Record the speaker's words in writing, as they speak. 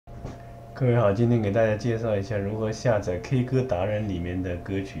各位好，今天给大家介绍一下如何下载 K 歌达人里面的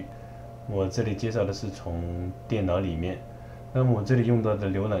歌曲。我这里介绍的是从电脑里面，那么我这里用到的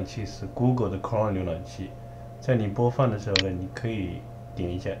浏览器是 Google 的 Chrome 浏览器。在你播放的时候呢，你可以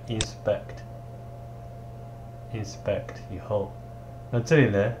点一下 Inspect 以后，那这里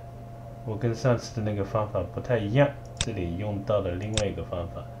呢，我跟上次的那个方法不太一样，这里用到了另外一个方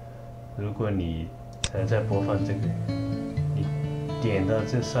法。如果你在播放这个，你点到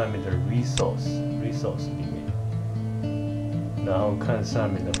这上面的 resource 里面，然后看上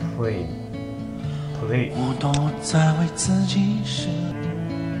面的 play。我都在为自己设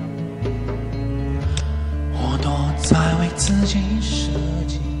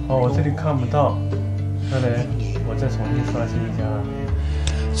计。哦，我这里看不到，那呢，我再重新刷新一下啊。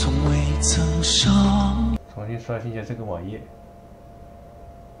从未曾伤。重新刷新一下这个网页。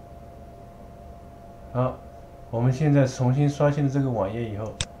好，我们现在重新刷新了这个网页以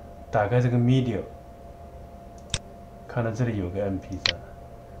后，打开这个 Media， 看到这里有个 MP3，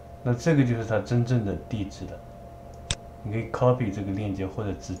 那这个就是它真正的地址了。你可以 copy 这个链接，或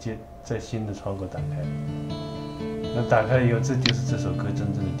者直接在新的窗口打开。那打开以后，这就是这首歌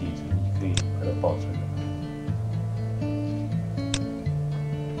真正的地址，你可以把它保存了。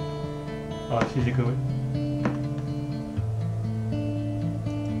好，谢谢各位。